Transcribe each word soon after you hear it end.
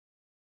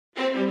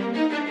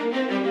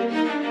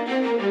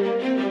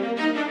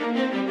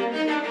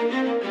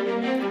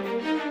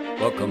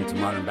Welcome to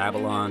Modern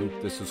Babylon.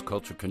 This is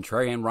Culture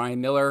Contrarian Ryan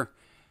Miller,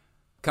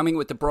 coming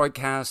with the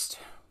broadcast,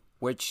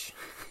 which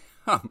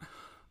I'm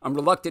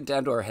reluctant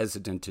and or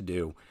hesitant to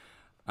do.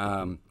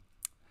 On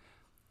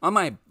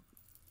my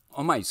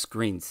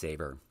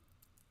screensaver,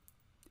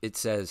 it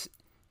says,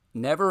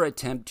 "Never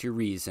attempt to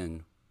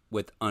reason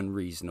with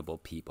unreasonable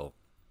people."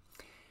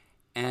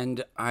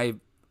 And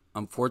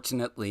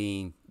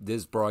unfortunately,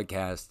 this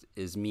broadcast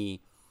is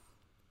me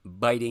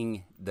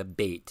biting the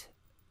bait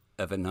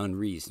of an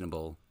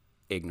unreasonable,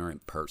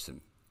 ignorant person.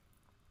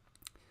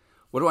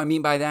 What do I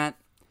mean by that?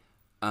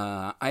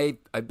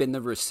 I've been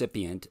the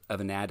recipient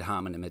of an ad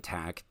hominem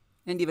attack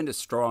and even a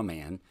straw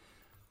man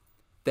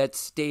that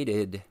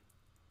stated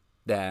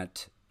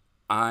that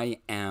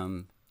I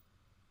am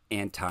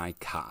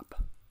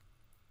anti-cop.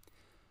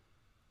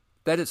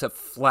 That is a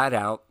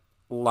flat-out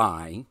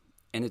lie,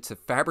 and it's a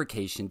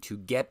fabrication to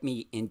get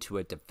me into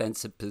a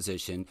defensive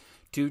position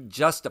to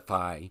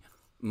justify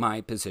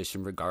my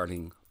position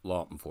regarding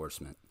law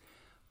enforcement.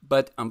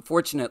 But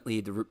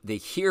unfortunately, the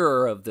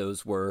hearer of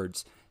those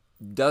words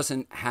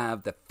doesn't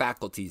have the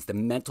faculties, the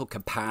mental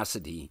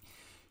capacity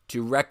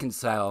to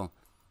reconcile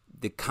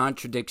the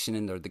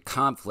contradiction or the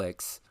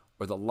conflicts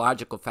or the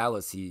logical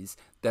fallacies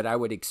that I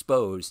would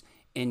expose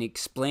in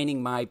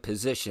explaining my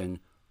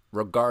position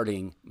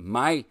regarding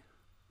my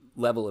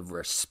level of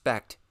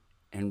respect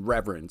and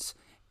reverence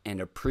and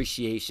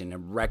appreciation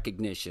and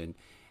recognition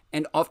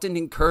and often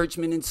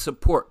encouragement and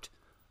support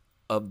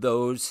of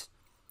those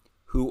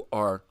who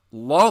are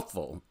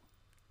lawful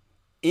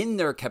in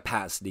their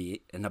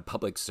capacity in a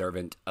public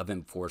servant of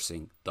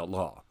enforcing the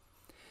law.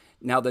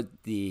 Now,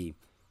 the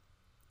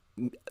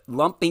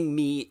lumping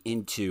me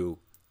into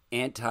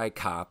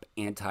anti-cop,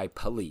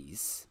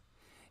 anti-police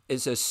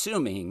is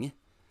assuming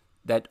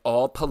that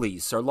all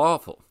police are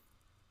lawful.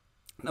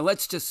 Now,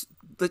 let's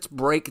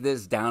break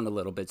this down a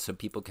little bit so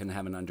people can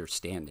have an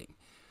understanding.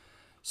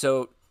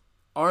 So,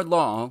 our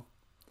law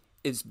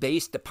is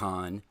based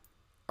upon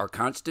our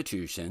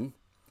Constitution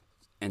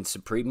and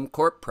Supreme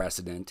Court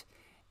precedent,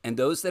 and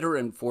those that are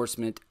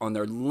enforcement on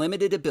their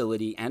limited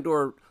ability and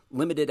or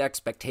limited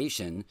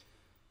expectation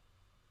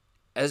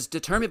as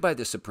determined by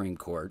the Supreme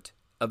Court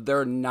of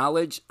their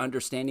knowledge,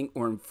 understanding,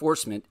 or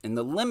enforcement in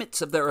the limits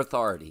of their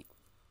authority.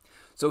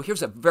 So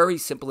here's a very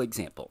simple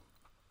example.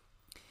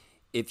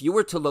 If you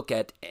were to look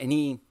at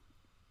any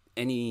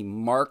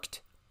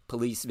marked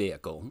police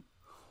vehicle,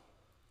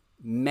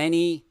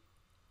 many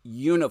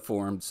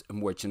uniforms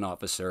in which an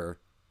officer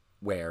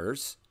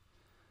wears,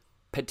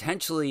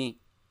 potentially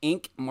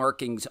ink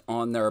markings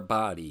on their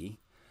body,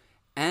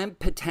 and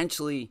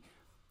potentially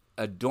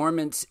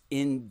adornments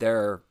in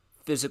their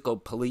physical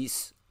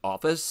police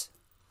office,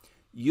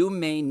 you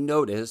may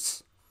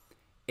notice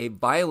a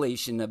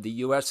violation of the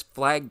U.S.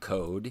 flag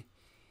code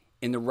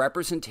in the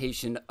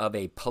representation of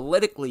a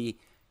politically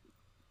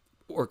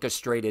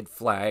orchestrated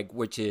flag,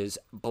 which is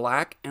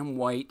black and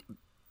white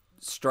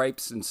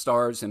stripes and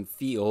stars and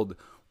field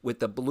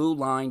with the blue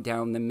line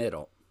down the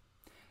middle.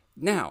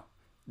 Now,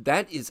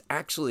 that is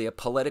actually a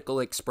political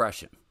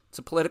expression. It's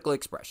a political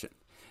expression.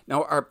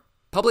 Now, our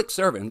public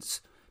servants,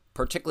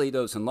 particularly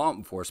those in law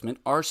enforcement,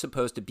 are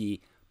supposed to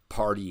be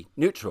party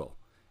neutral,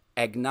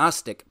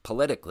 agnostic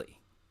politically.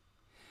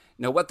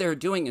 Now, what they're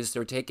doing is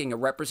they're taking a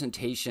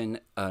representation,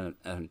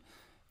 a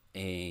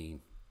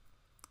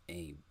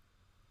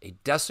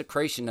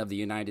desecration of the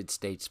United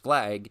States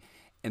flag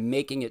and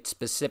making it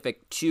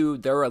specific to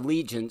their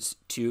allegiance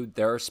to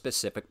their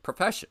specific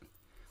profession.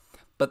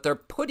 But they're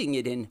putting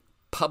it in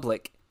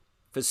public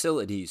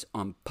facilities,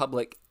 on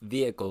public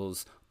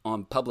vehicles,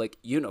 on public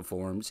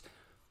uniforms,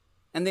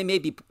 and they may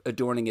be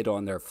adorning it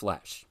on their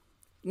flesh.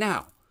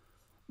 Now,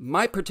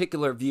 my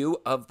particular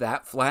view of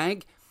that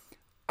flag,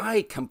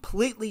 I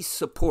completely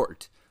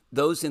support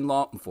those in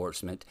law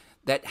enforcement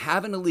that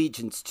have an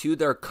allegiance to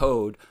their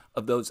code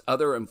of those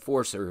other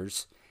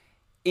enforcers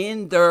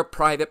in their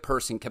private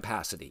person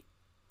capacity.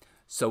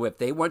 So if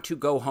they want to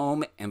go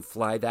home and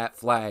fly that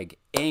flag,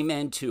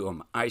 amen to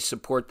them. I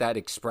support that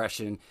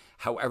expression,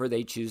 however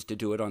they choose to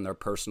do it on their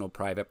personal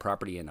private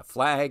property in a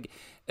flag.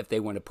 If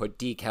they want to put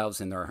decals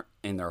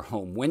in their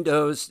home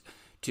windows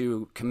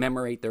to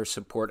commemorate their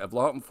support of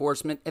law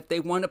enforcement. If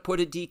they want to put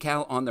a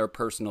decal on their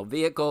personal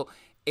vehicle,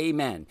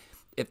 amen.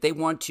 If they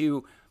want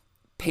to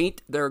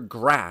paint their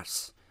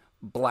grass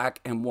black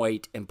and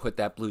white and put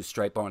that blue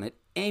stripe on it,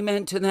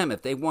 amen to them.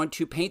 If they want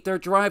to paint their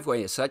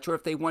driveway as such, or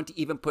if they want to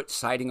even put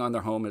siding on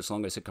their home as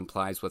long as it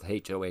complies with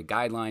HOA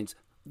guidelines,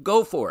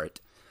 go for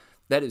it.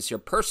 That is your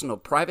personal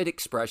private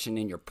expression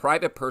in your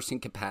private person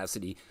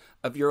capacity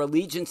of your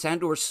allegiance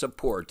and or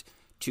support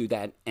to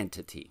that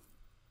entity.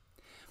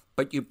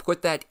 But you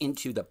put that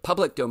into the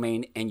public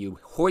domain and you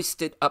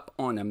hoist it up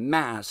on a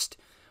mast,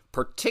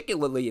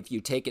 particularly if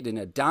you take it in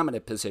a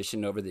dominant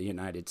position over the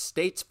United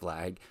States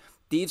flag.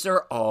 These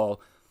are all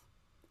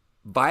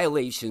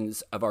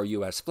violations of our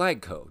U.S.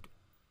 flag code.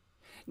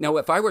 Now,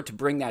 if I were to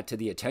bring that to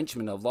the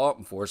attention of law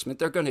enforcement,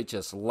 they're going to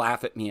just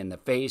laugh at me in the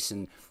face,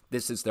 and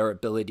this is their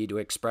ability to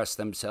express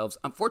themselves.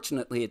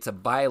 Unfortunately, it's a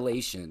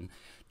violation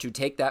to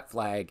take that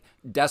flag,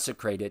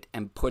 desecrate it,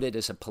 and put it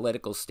as a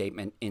political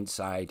statement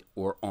inside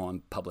or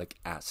on public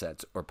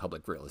assets or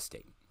public real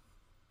estate.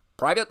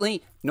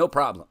 Privately, no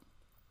problem.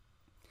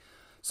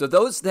 So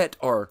those that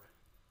are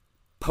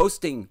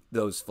posting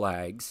those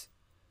flags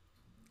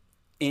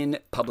in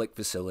public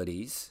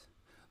facilities,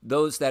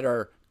 those that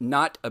are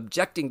not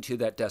objecting to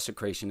that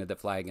desecration of the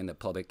flag in the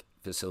public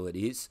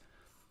facilities,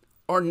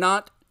 are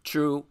not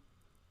true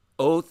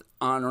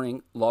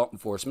oath-honoring law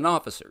enforcement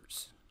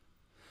officers.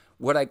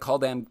 Would I call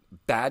them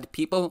bad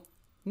people?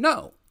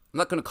 No. I'm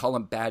not going to call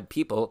them bad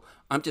people.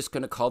 I'm just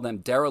going to call them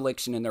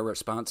dereliction in their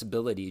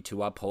responsibility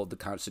to uphold the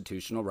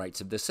constitutional rights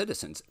of the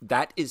citizens.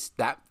 That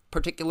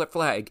particular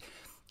flag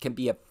can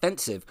be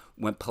offensive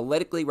when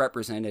politically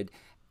represented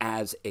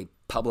as a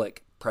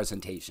public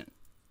presentation.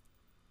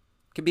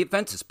 It can be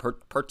offensive,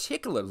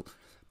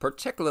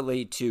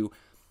 particularly to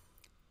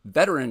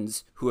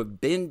veterans who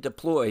have been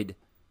deployed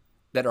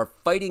that are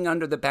fighting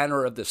under the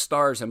banner of the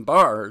stars and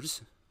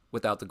bars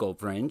without the gold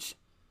fringe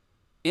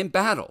in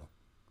battle.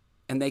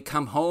 And they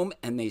come home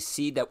and they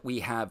see that we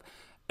have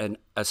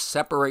a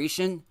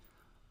separation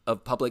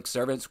of public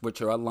servants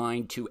which are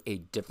aligned to a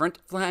different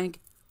flag.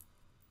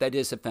 That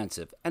is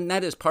offensive. And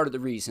that is part of the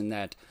reason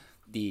that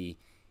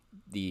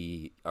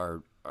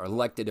our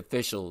elected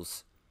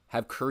officials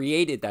have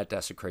created that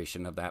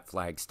desecration of that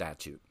flag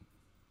statute.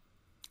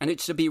 And it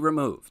should be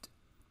removed.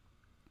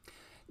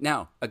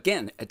 Now,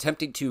 again,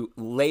 attempting to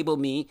label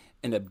me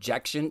an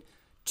objection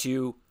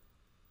to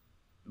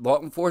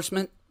law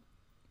enforcement,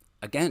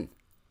 again,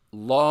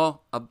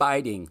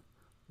 law-abiding,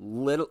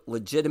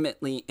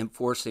 legitimately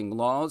enforcing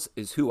laws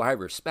is who I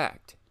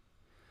respect.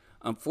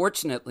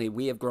 Unfortunately,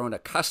 we have grown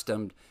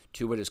accustomed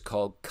to what is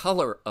called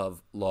color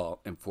of law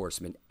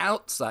enforcement,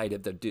 outside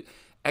of the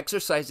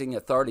exercising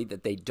authority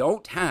that they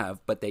don't have,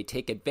 but they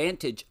take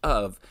advantage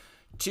of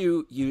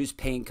to use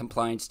pain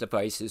compliance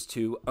devices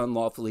to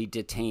unlawfully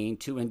detain,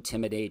 to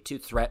intimidate, to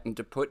threaten,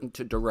 to put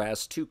into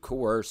duress, to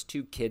coerce,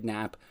 to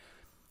kidnap,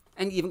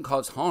 and even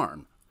cause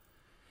harm.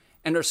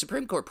 And our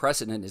Supreme Court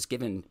precedent has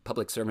given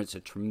public servants a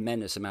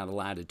tremendous amount of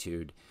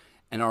latitude,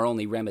 and our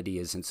only remedy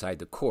is inside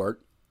the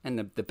court. And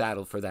the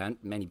battle for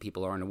that, many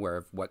people aren't aware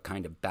of what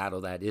kind of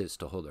battle that is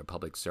to hold our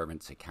public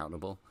servants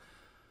accountable.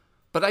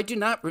 But I do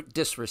not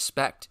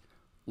disrespect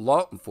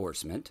law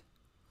enforcement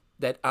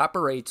that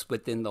operates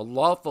within the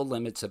lawful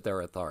limits of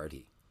their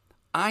authority.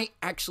 I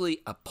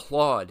actually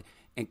applaud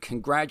and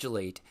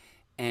congratulate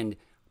and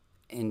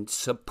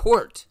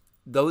support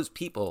those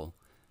people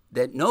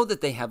that know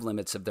that they have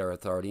limits of their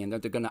authority and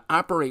that they're going to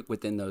operate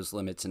within those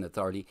limits and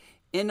authority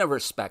in a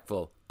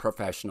respectful,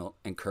 professional,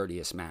 and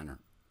courteous manner.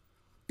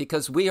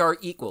 Because we are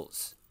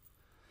equals.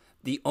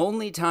 The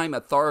only time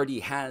authority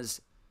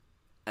has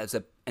as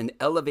an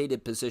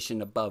elevated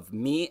position above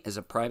me as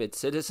a private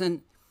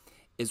citizen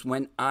is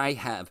when I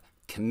have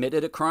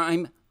committed a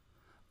crime,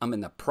 I'm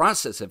in the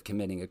process of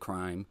committing a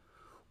crime,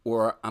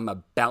 or I'm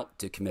about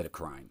to commit a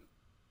crime.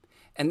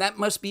 And that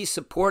must be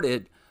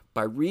supported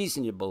by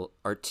reasonable,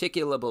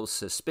 articulable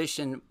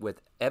suspicion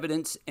with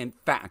evidence and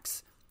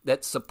facts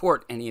that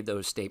support any of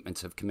those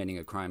statements of committing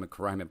a crime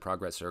in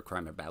progress, or a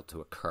crime about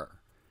to occur.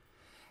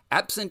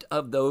 Absent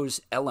of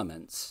those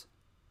elements,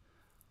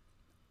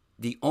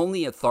 the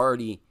only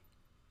authority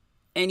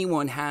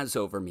anyone has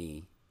over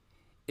me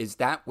is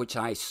that which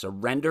I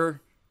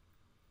surrender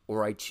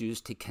or I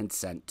choose to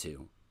consent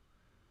to.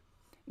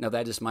 Now,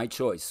 that is my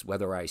choice,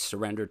 whether I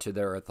surrender to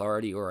their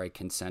authority or I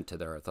consent to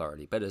their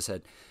authority. But as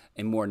a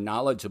more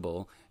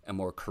knowledgeable and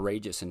more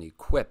courageous and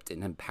equipped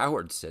and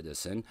empowered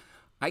citizen,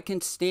 I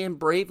can stand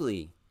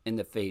bravely in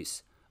the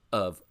face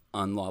of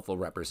unlawful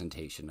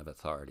representation of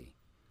authority.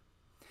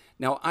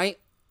 Now,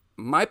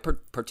 my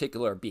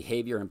particular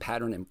behavior and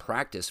pattern and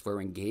practice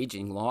for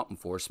engaging law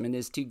enforcement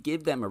is to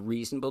give them a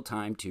reasonable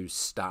time to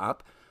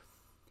stop,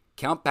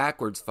 count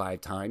backwards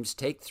 5 times,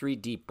 take 3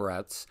 deep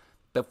breaths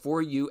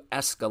before you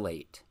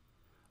escalate.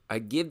 I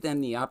give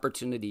them the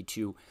opportunity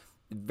to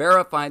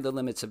verify the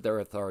limits of their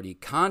authority,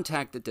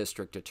 contact the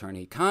district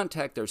attorney,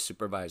 contact their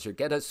supervisor,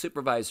 get a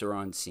supervisor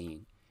on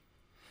scene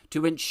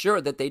to ensure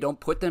that they don't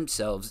put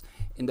themselves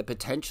in the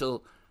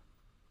potential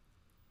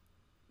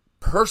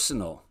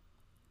personal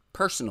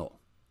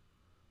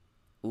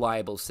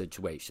liable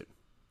situation.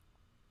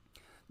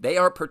 They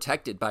are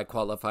protected by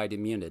qualified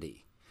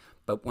immunity,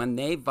 but when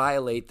they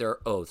violate their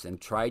oath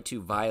and try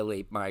to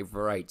violate my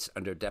rights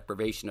under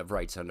deprivation of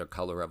rights under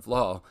color of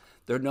law,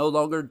 they're no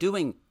longer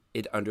doing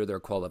it under their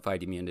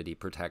qualified immunity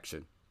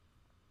protection.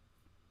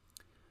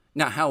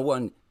 Now, how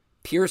one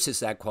pierces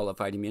that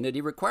qualified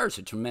immunity requires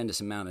a tremendous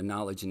amount of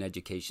knowledge and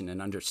education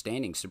and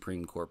understanding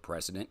Supreme Court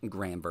precedent in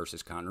Graham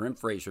versus Connor and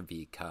Fraser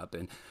v. Cupp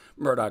and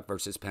Murdoch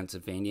versus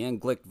Pennsylvania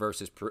and Glick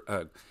versus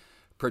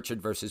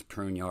Pritchard versus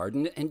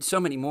Pruneyard and so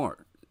many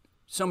more.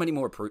 So many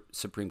more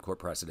Supreme Court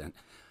precedent.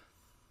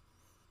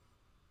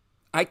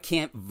 I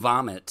can't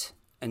vomit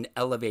an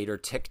elevator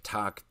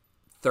TikTok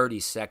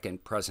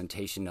 30-second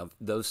presentation of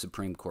those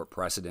Supreme Court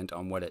precedent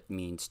on what it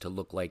means to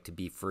look like to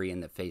be free in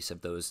the face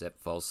of those that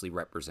falsely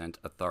represent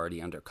authority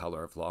under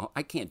color of law.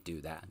 I can't do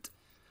that.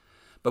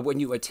 But when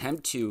you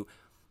attempt to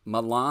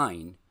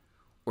malign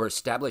or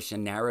establish a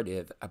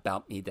narrative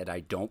about me that I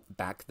don't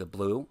back the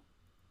blue,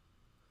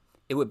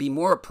 it would be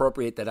more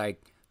appropriate that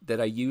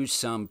I use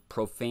some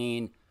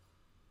profane,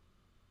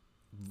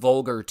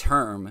 vulgar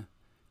term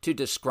to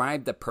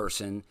describe the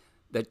person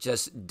that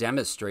just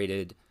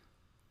demonstrated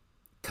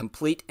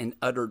complete and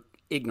utter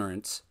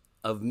ignorance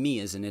of me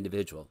as an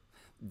individual.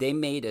 They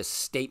made a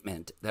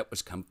statement that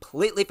was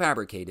completely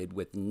fabricated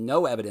with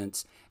no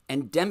evidence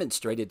and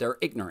demonstrated their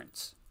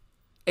ignorance.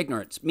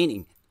 Ignorance,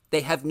 meaning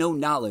they have no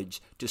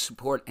knowledge to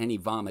support any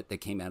vomit that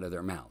came out of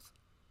their mouth.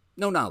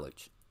 No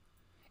knowledge.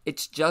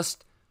 It's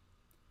just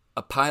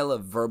a pile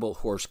of verbal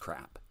horse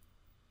crap.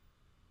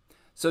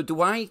 So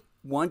do I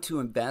want to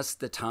invest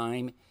the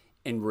time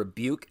and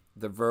rebuke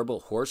the verbal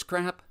horse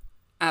crap?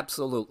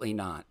 Absolutely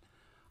not.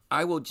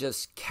 I will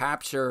just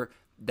capture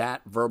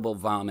that verbal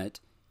vomit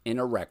in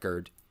a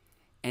record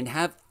and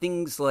have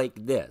things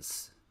like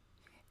this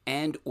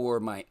and or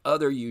my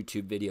other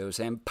YouTube videos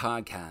and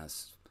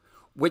podcasts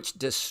which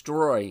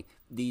destroy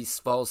these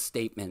false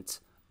statements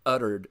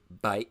uttered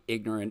by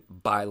ignorant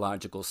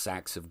biological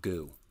sacks of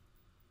goo.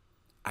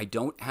 I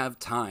don't have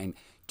time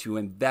to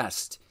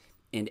invest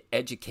in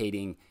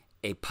educating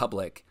a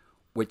public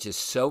which is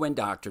so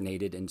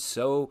indoctrinated and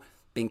so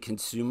been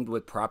consumed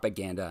with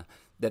propaganda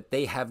that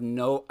they have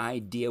no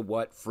idea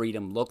what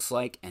freedom looks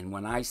like, and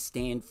when I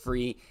stand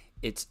free,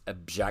 it's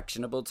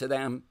objectionable to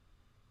them.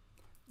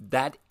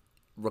 That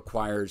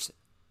requires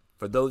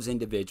for those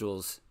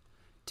individuals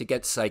to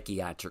get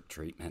psychiatric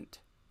treatment.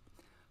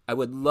 I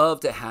would love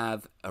to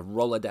have a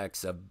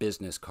Rolodex of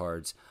business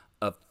cards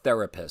of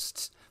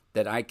therapists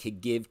that I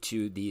could give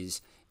to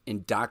these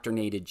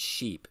indoctrinated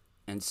sheep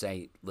and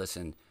say,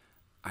 listen,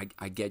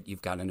 I get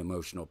you've got an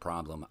emotional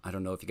problem. I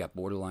don't know if you got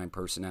borderline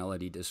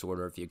personality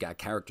disorder, if you got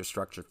character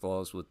structure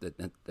flaws with the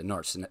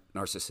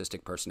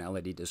narcissistic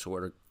personality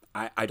disorder.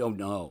 I don't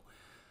know.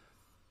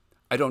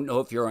 I don't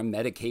know if you're on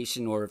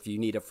medication or if you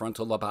need a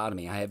frontal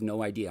lobotomy. I have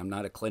no idea. I'm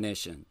not a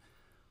clinician.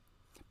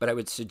 But I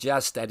would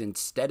suggest that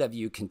instead of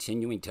you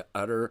continuing to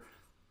utter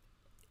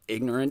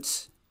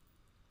ignorance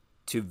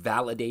to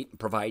validate and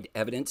provide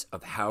evidence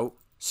of how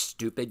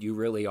stupid you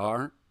really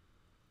are,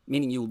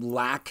 meaning you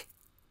lack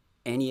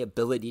any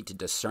ability to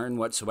discern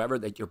whatsoever,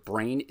 that your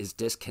brain is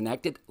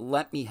disconnected,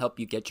 let me help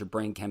you get your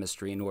brain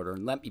chemistry in order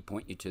and let me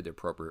point you to the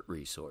appropriate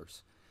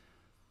resource.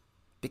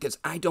 Because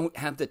I don't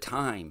have the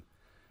time.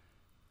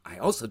 I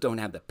also don't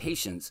have the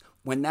patience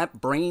when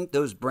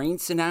those brain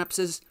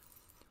synapses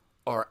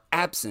are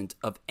absent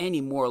of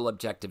any moral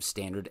objective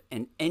standard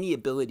and any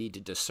ability to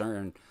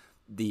discern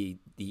the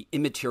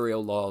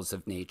immaterial laws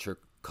of nature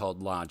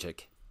called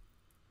logic.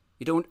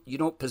 You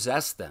don't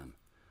possess them.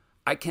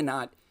 I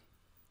cannot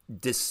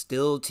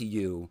distill to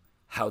you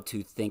how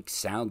to think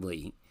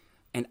soundly,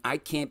 and I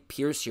can't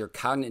pierce your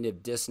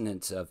cognitive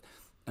dissonance of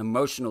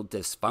emotional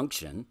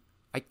dysfunction.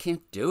 I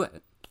can't do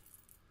it.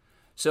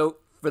 So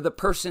for the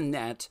person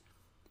that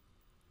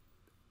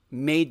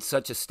made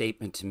such a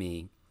statement to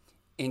me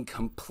in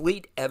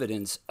complete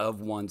evidence of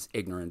one's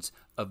ignorance,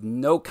 of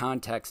no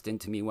context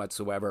into me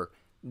whatsoever,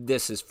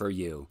 this is for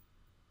you.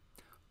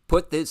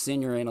 Put this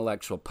in your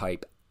intellectual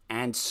pipe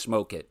and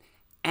smoke it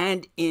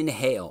and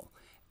inhale.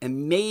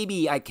 And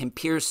maybe I can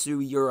pierce through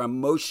your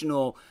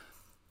emotional,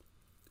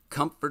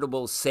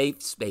 comfortable,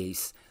 safe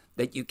space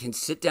that you can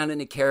sit down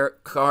in a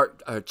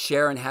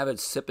chair and have a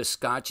sip of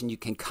scotch and you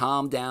can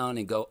calm down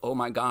and go, oh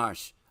my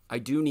gosh, I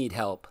do need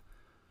help.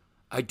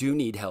 I do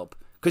need help.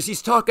 Because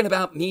he's talking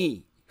about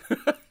me.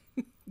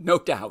 No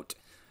doubt.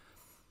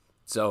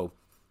 So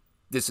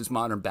this is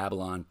Modern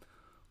Babylon,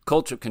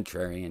 Culture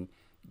Contrarian,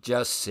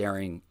 just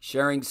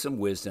sharing some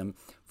wisdom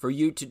for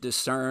you to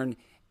discern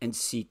and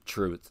seek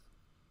truth.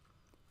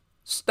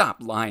 Stop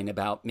lying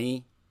about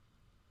me.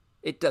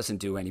 It doesn't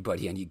do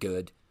anybody any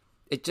good.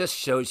 It just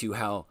shows you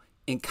how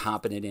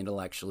incompetent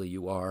intellectually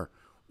you are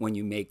when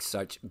you make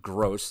such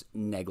gross,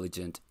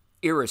 negligent,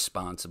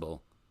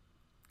 irresponsible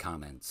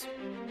comments.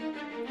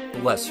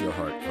 Bless your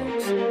heart,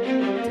 folks.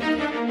 Take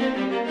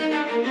care.